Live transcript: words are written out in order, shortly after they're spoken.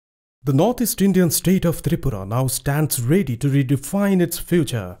The Northeast Indian state of Tripura now stands ready to redefine its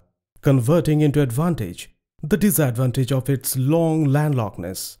future, converting into advantage the disadvantage of its long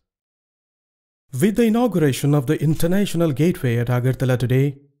landlockedness. With the inauguration of the International Gateway at Agartala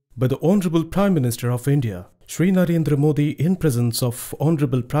today by the Honorable Prime Minister of India, Shri Narendra Modi, in presence of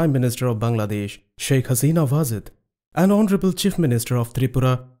Honorable Prime Minister of Bangladesh, Sheikh Hasina and Honorable Chief Minister of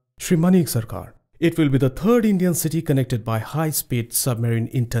Tripura, Shri Manik Sarkar, it will be the third Indian city connected by high-speed submarine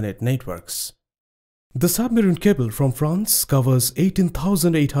internet networks. The submarine cable from France covers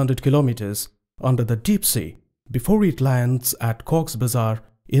 18,800 kilometers under the deep sea before it lands at Cox's Bazar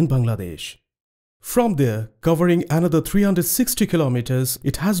in Bangladesh. From there, covering another 360 kilometers,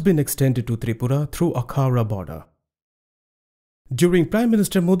 it has been extended to Tripura through Agartala border. During Prime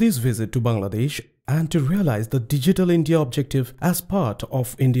Minister Modi's visit to Bangladesh and to realize the Digital India objective as part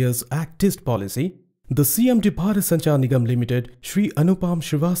of India's Act East policy, the CMD Bharat Sanchar Nigam Limited, Shri Anupam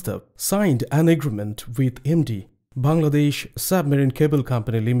Srivastav, signed an agreement with MD, Bangladesh Submarine Cable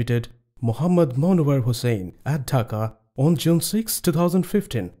Company Limited, Mohammad Monwar Hussain at Dhaka on June 6,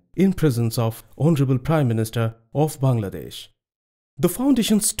 2015, in presence of Honorable Prime Minister of Bangladesh. The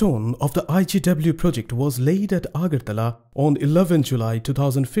foundation stone of the IGW project was laid at Agartala on 11 July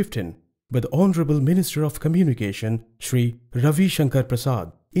 2015 by the Honorable Minister of Communication, Shri Ravi Shankar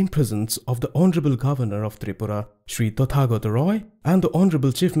Prasad, in presence of the Honorable Governor of Tripura, Shri Tathagata Roy, and the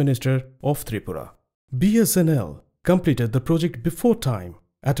Honorable Chief Minister of Tripura. BSNL completed the project before time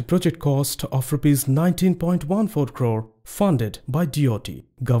at a project cost of Rs 19.14 crore funded by DOT,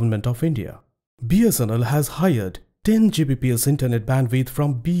 Government of India. BSNL has hired 10 Gbps internet bandwidth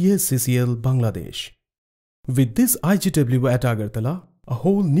from BSCCL Bangladesh. With this IGW at Agartala, a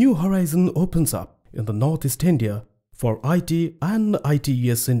whole new horizon opens up in the Northeast India for IT and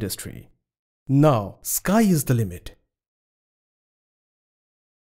ITES industry. Now, sky is the limit.